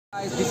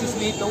Guys, this is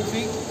me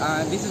Taufiq.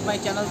 This is my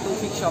channel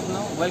Taufiq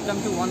Shopno. Welcome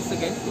to once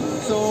again.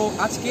 So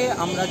আজকে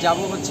আমরা যাব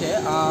হচ্ছে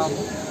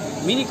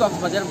mini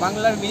Cox's Bazar,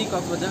 বাংলার mini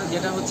Cox's Bazar,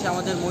 যেটা হচ্ছে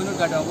আমাদের মইনট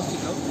ঘাটে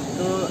অবস্থিত।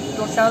 তো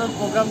টোটাল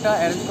প্রোগ্রামটা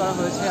অ্যারেঞ্জ করা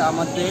হয়েছে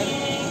আমাদের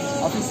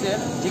অফিসের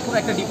যে কোনো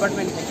একটা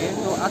ডিপার্টমেন্ট থেকে।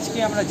 তো আজকে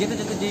আমরা যেতে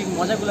যেতে যে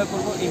মজাগুলো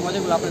করব, এই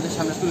মজাগুলো আপনাদের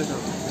সামনে তুলে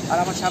ধরবো। আর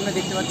আমার সামনে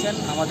দেখতে পাচ্ছেন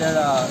আমাদের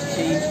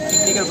সেই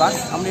পিকনিকের বাস,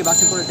 আমরা এই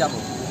বাসে করে যাব।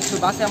 তো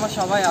বাসে আমার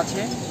সবাই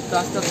আছে, তো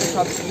আস্তে আস্তে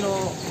সবগুলো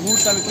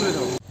মুহূর্ত আমি তুলে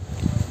ধরবো।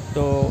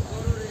 তো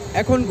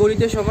এখন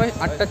গড়িতে সময়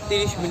 8টা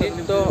 30 মিনিট,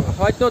 তো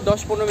হয়তো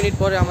 10-15 মিনিট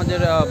পরে আমাদের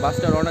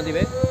বাসটা রওনা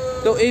দিবে।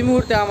 তো এই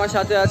মুহূর্তে আমার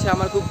সাথে আছে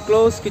আমার খুব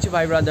ক্লোজ কিছু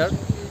ভাই ব্রাদার।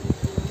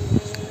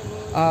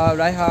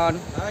 রায়হান,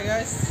 হাই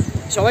গাইস,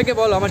 সবাইকে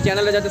বলো আমার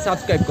চ্যানেলে যাতে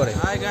সাবস্ক্রাইব করে।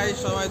 হাই গাইস,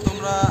 সবাই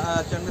তোমরা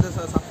চ্যানেলটা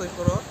সাবস্ক্রাইব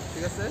করো,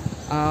 ঠিক আছে?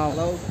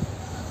 হ্যালো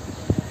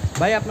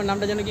ভাই, আপনার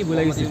নামটা যেন কি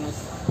ভুলে গেছি?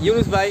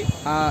 ইউনুস ভাই।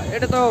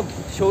 এটা তো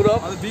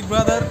Sourav,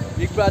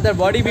 big brother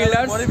body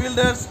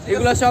builders,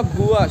 এগুলো সব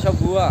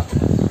ভুয়া।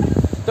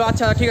 তো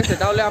আচ্ছা, ঠিক আছে,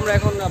 তাহলে আমরা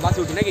এখন বাসে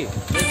উঠি নাকি?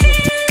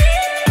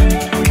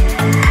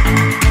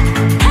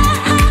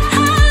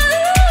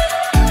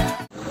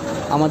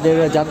 আমাদের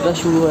যাত্রা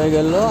শুরু হয়ে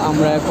গেল।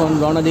 আমরা এখন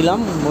রওনা দিলাম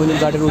মইনট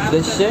ঘাটের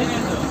উদ্দেশ্যে।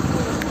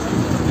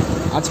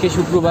 আজকে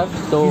শুক্রবার,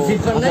 তো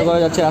আশা করা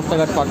যাচ্ছে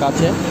রাস্তাঘাট ফাঁকা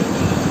আছে।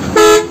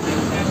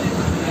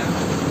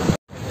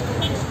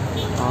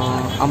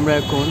 আমরা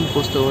এখন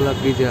পোস্তগোলা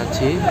ব্রিজে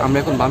আছি। আমরা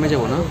এখন বামে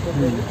যাব না,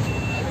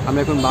 আমরা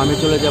এখন বামে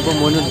চলে যাব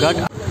মইনট ঘাট।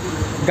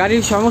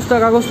 গাড়ির সমস্ত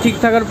কাগজ ঠিক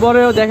থাকার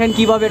পরেও দেখেন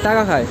কিভাবে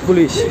টাকা খায়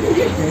পুলিশ।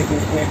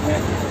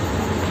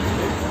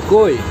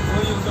 কই,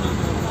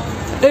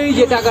 এই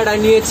যে টাকাটা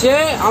নিয়েছে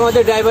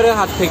আমাদের ড্রাইভারের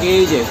হাত থেকে,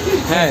 এই যে,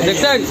 হ্যাঁ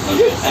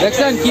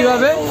দেখছেন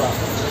কিভাবে,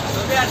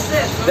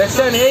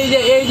 দেখছেন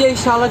এই যে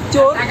শালার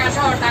চোর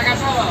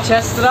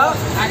ছেসরা।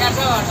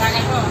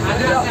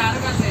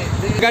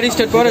 গাড়ি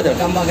স্টার্ট করে দেন।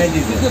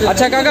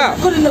 আচ্ছা কাকা,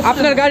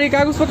 আপনার গাড়ির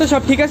কাগজপত্র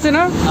সব ঠিক আছে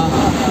না?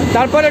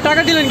 তারপরে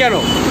টাকা দিলেন কেন?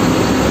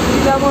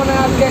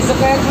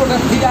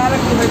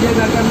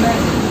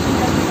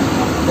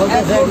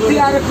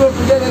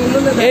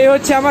 এই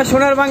হচ্ছে আমার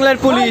সোনার বাংলার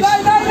police.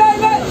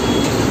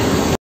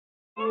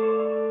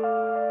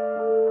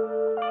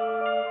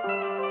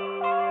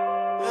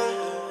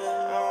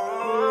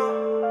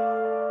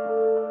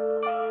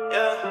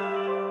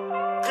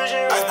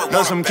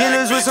 Know some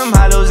killers with some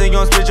hollows, they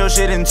gon' split your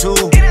shit in two.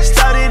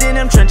 Started in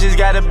them trenches,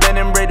 gotta bend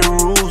and break the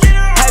rules.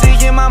 Had to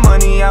get my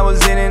money, I was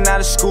in and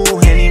out of school.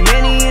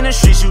 Many in the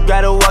streets, you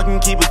gotta walk and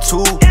keep it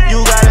too. You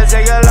gotta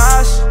take a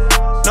loss,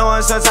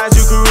 knowing sometimes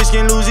you could risk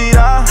and lose it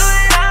all.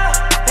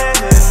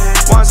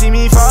 Wanna see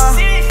me fall?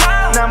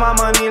 Now my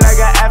money like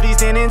an athlete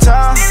standing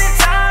tall.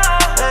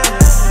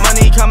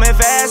 Money coming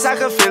fast, I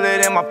can feel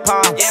it in my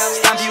palm.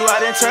 Stomp you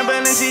out in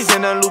turbulences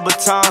in a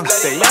Louboutin.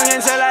 Stay young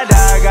until I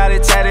die, got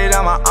it tatted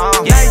on my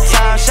arm.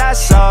 Nighttime,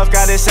 shots off,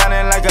 got it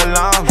sounding like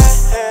alarms.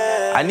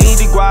 I need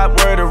to go out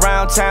word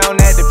around town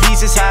that the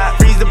piece is hot.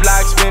 Freeze the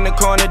block, spin the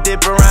corner,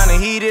 dip around and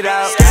heat it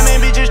out. Scamming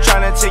bitches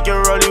tryna take your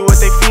rollie, what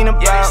they fiend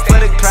about. For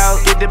the clout,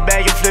 get the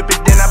bag and flip it,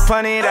 then I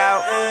punt it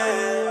out.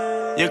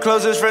 Your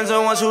closest friends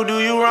are ones who do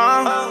you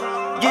wrong.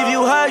 Give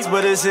you hugs,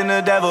 but it's in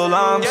the devil's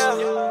arms.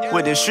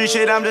 With this street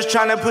shit, I'm just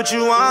tryna put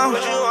you on.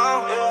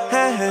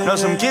 Know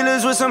some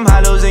killers with some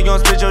hollows, they gon'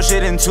 split your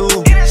shit in two.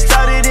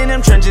 Started in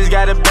them trenches,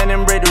 gotta bend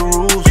and break the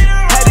rules.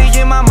 Had to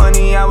get my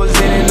money, I was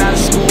in and out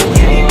of school.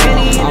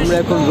 আমরা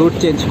এখন root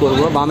change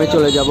করব, বামে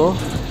চলে যাব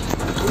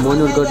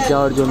মইনট ঘাট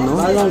যাওয়ার জন্য।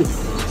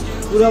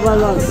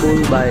 ফুল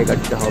বায়ে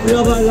কাটতে হবে।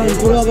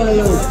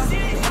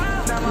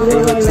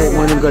 এই হচ্ছে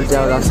মইনট ঘাট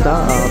যাওয়ার রাস্তা,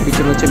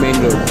 পিছনে হচ্ছে মেইন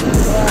রোড,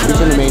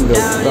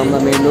 তো আমরা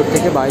মেইন রোড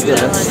থেকে বাইরে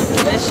চলে আসছি।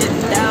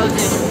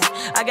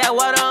 I got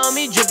water on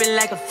me dripping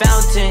like a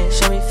fountain.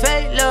 Show me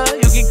fake love,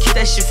 you can keep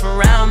that shit from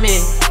around me.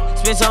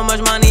 Spend so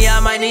much money, I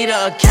might need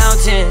an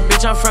accountant.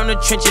 Bitch, I'm from the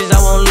trenches, I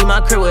won't leave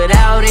my crib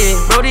without it.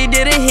 Brody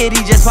did a hit,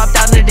 he just popped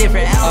out in a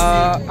different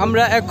outfit.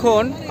 আমরা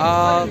এখন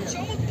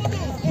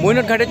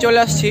মইনট ঘাটে চলে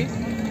আসছি।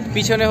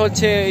 পিছনে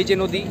হচ্ছে এই যে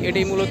নদী,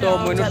 এটাই মূলত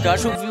মইনট ঘাট।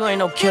 You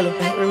ain't no killer.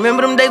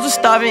 Remember them days we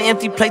starving,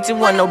 empty plates, it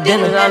wasn't no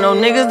dinner. I know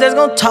niggas that's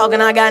gon' talk,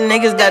 and I got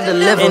niggas that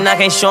deliver. And I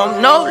can't show them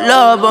no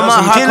love, but my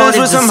heart cold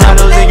with some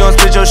hollows, they gon'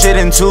 split your shit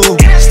in two.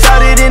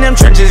 Started in them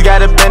trenches,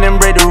 gotta bend and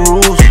break the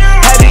rules.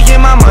 Had to get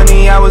my money,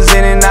 I was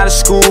in and out of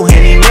school.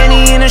 Many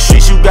in the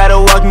streets, you gotta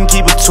walk and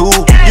keep it too.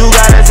 You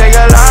gotta take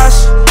a loss,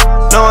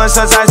 knowing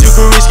sometimes you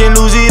could risk and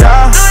lose it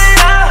all.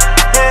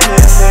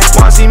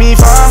 Wanna see me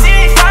fall?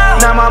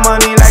 Now my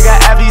money like an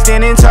athlete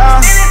standing tall.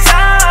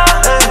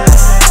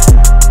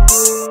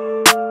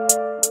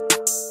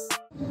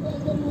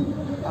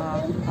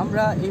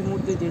 আমরা এই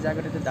মুহূর্তে যে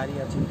জায়গাটাতে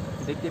দাঁড়িয়ে আছি,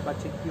 দেখতে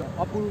পাচ্ছি কি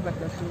অপরূপ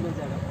একটা সুন্দর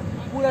জায়গা,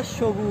 পুরা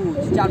সবুজ,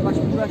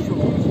 চারপাশে পুরা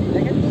সবুজ।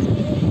 দেখেন,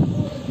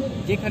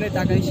 যেখানে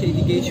তাকাই সেই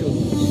দিকেই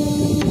সবুজ।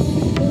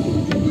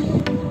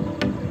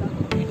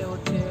 এটা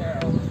হচ্ছে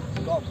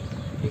গম,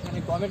 এখানে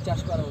গমের চাষ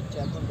করা হচ্ছে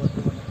এখন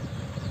বর্তমানে।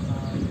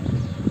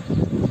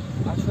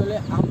 আসলে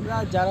আমরা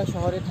যারা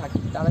শহরে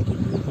থাকি তারা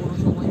কিন্তু কোনো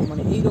সময়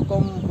মানে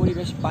এইরকম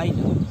পরিবেশ পাই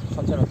না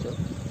সচরাচর।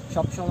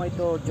 সবসময়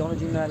তো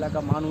জনজীর্ণ এলাকা,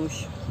 মানুষ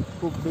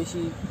খুব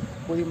বেশি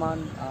পরিমাণ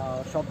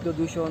শব্দ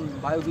দূষণ,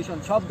 বায়ু দূষণ,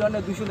 সব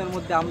ধরনের দূষণের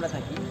মধ্যে আমরা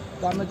থাকি।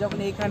 তো আমরা যখন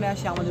এইখানে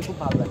আসি আমাদের খুব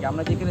ভালো লাগে।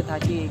 আমরা যেখানে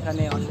থাকি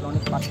এখানে আসলে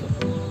অনেক পার্থক্য,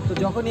 তো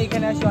যখন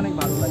এইখানে আসি অনেক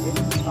ভালো লাগে,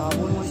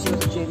 মন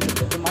মানসিকতা চেঞ্জ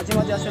হচ্ছে। তো মাঝে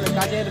মাঝে আসলে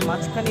কাজের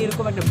মাঝখানে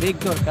এরকম একটা ব্রেক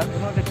দরকার,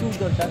 কোনো একটা ট্যুর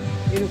দরকার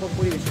এরকম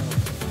পরিবেশে।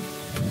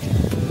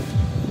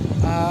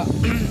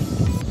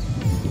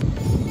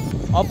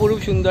 অপরূপ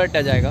সুন্দর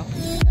একটা জায়গা।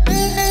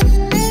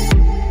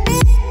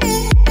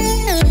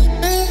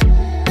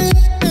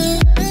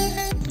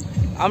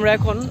 আমরা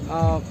এখন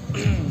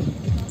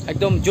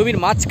একদম জমির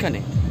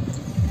মাঝখানে,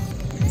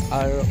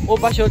 আর ও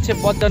পাশে হচ্ছে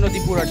পদ্মা নদী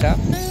পুরাটা।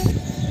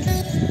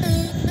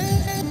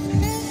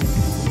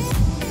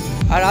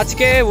 আর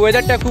আজকে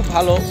ওয়েদারটা খুব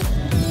ভালো,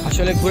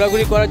 আসলে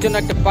ঘোরাঘুরি করার জন্য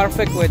একটা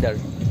পারফেক্ট ওয়েদার।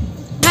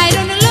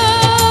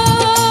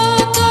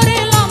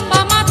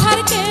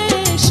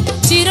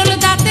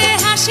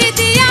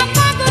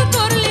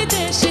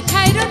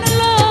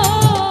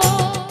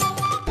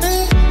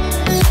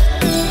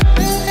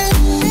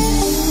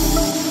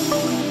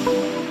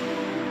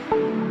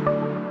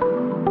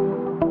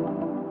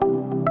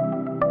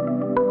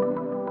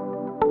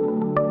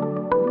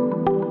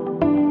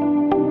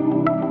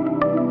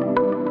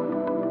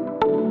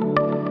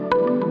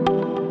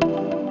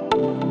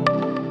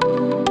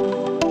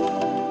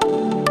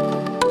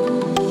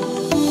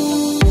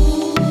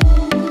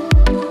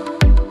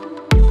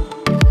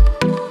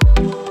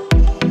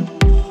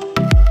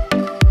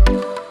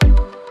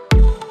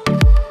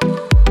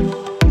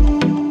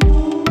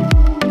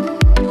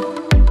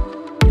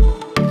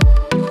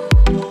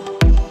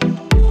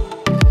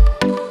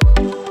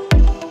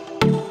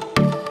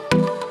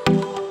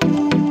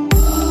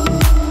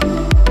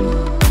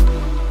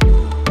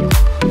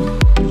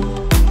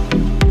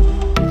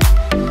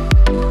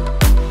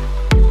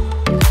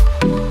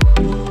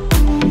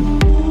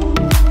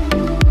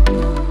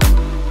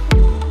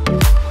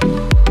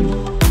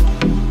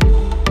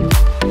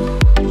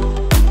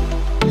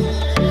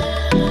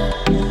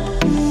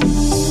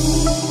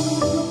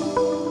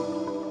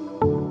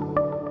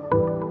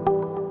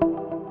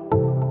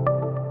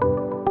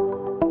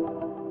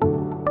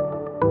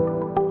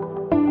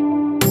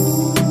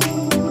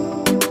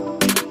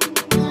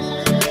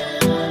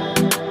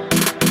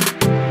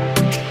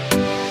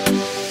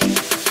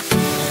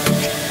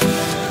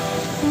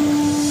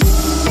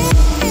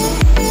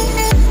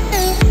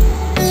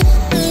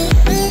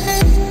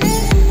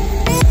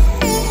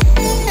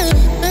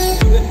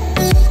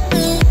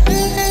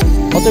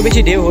 অত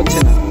বেশি ঢেউ হচ্ছে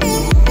না,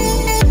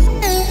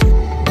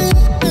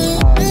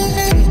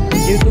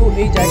 যেহেতু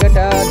এই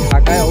জায়গাটা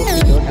ঢাকায়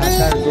অবস্থিত,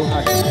 ঢাকার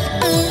দোহাট।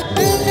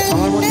 তো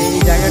আমার মতে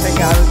এই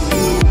জায়গাটাকে আরও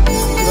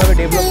কীভাবে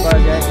ডেভেলপ করা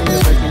যায় এই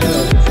ব্যাপারে চিন্তা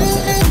করা উচিত।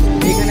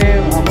 এখানে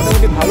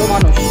মোটামুটি ভালো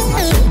মানুষ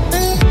আসে,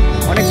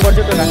 অনেক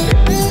পর্যটক আসে,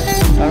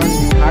 কারণ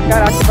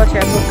ঢাকার আশেপাশে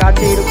এত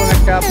কাছে এরকম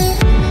একটা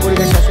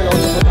পরিবেশ আসলে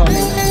অন্য কোথাও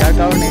নেই, যার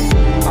কারণে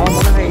আমার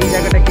মনে হয় এই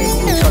জায়গাটাকে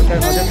একটু সরকার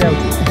নজর দেওয়া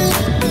উচিত।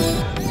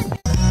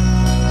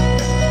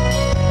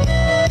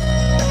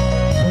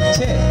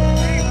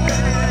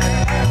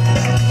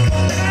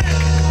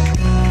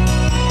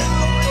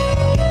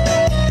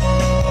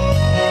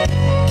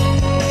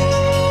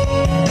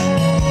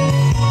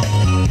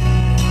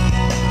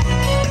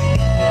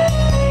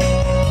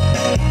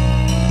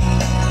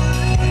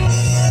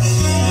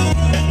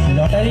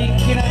 লটারি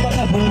কেনার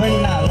কথা বলবেন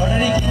না,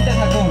 লটারি কিনতে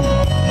থাকুন,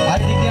 আর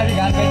দিকে আমি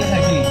গান গাইতে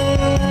থাকি।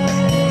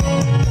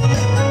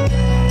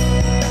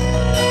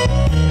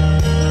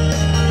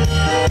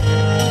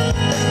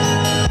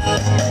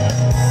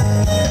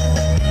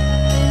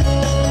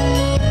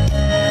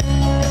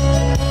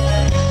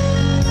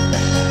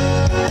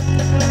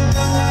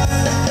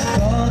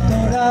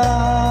 কতটা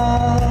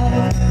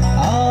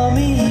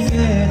আমি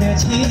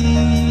কেঁদেছি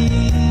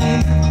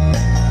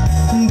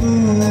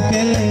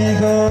বুকে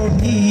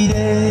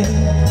গভীরে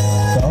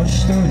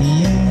কষ্ট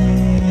নিয়ে,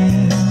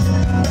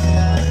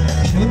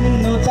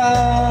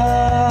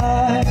 শূন্যতায়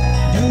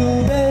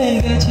ডুবে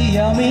গেছি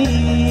আমি,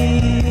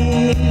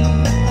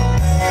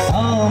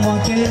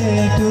 আমাকে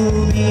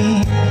তুমি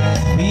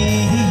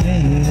ফিরিয়ে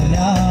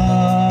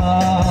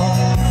নাও।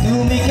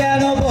 তুমি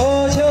কেন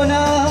বোঝো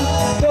না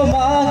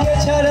তোমাকে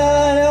ছাড়া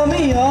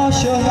আমি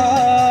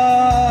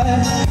অসহায়,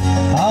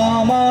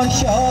 আমার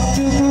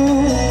সবটুকু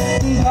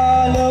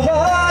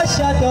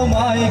ভালোবাসা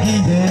তোমায়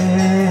ঘিরে,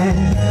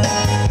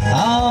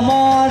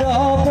 আমার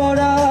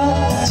অপরাধ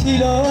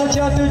ছিল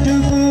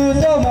যতটুকু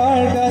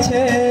তোমার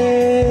কাছে,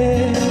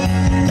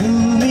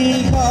 তুমি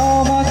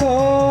ক্ষমা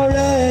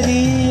করে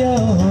দিও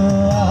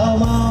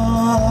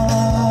আমার।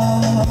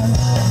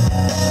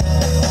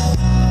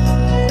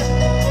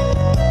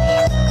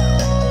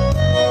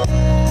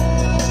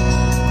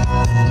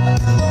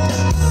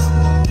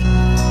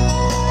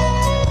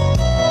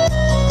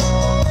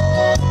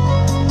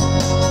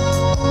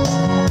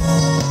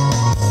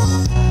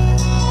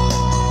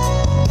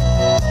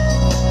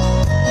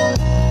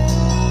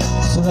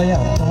 সুরাইয়া,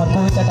 তোমার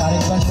কবিতাটা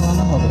আরেকবার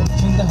শোনানো হবে,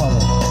 শুনতে হবে।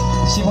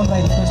 শিবন ভাই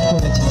রিকোয়েস্ট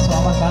করেছি, তো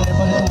আমার গানের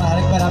পরে তোমার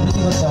আরেকবার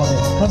আবৃত্তি করতে হবে,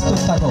 প্রস্তুত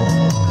থাকো।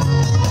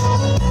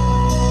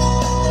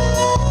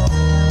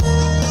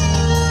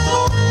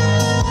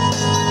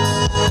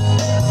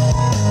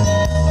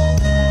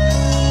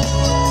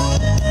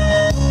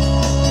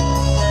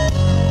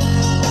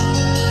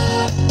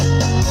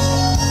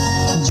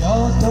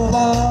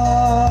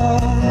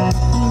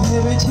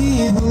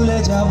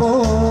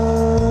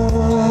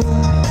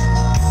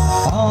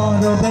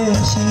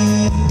 হাসি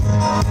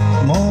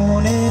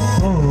মনে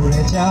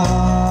পড়ে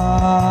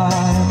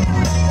যায়,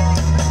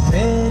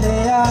 ফেলে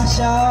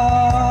আসা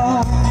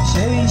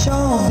সেই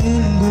সব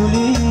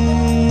দিনগুলি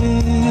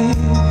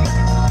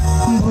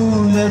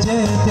ভুলে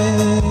যেতে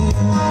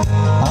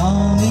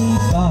আমি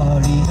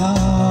পারি না।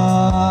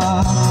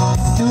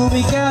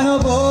 তুমি কেন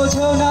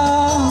বোঝো না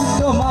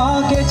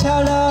তোমাকে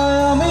ছাড়া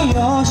আমি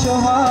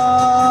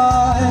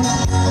অসহায়,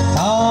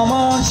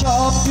 আমার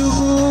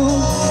সবটুকু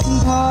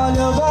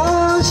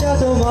ভালোবাসা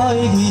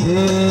তোমায়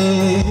ঘিরে।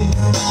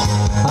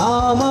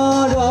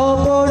 আমার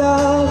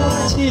অপরাধ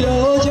ছিল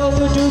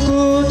যতটুকু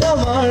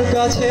তোমার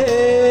কাছে,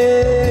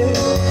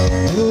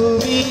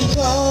 তুমি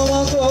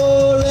ক্ষমা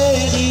করে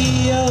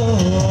দিও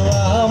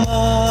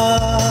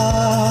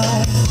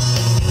আমায়।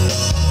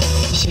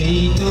 সেই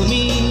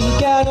তুমি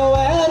কেন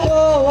এত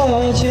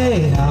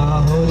অচেনা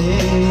হলে,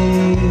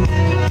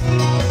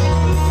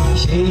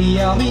 সেই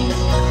আমি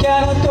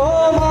কেন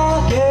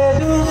তোমাকে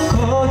দুঃখ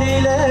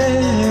দিলে,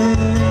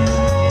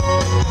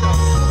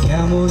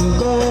 কেমন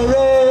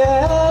করে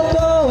এত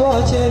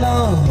অচেনা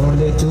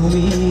হলে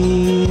তুমি,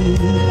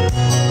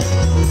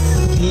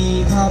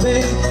 কিভাবে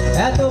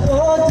এত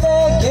বদলে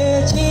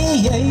গেছি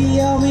এই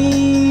আমি।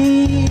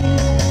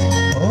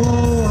 ও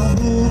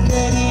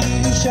বুকেরই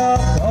সব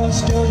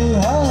কষ্ট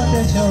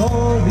দুহাতে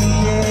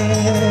সরিয়ে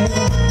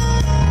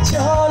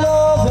চলো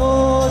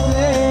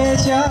বদলে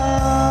যাও।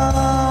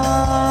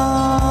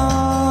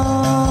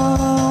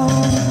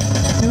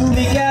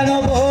 তুমি কেন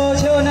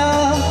বোঝো না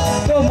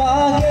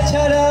তোমাকে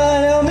ছাড়া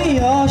আমি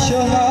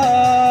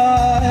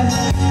অসহায়,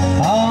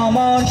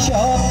 আমার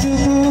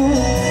সবটুকু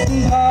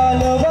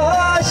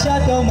ভালোবাসা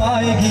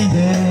তোমায়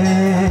ঘিরে।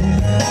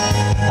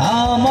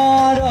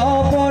 আমার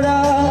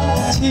অপরাধ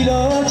ছিল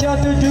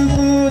যতটুকু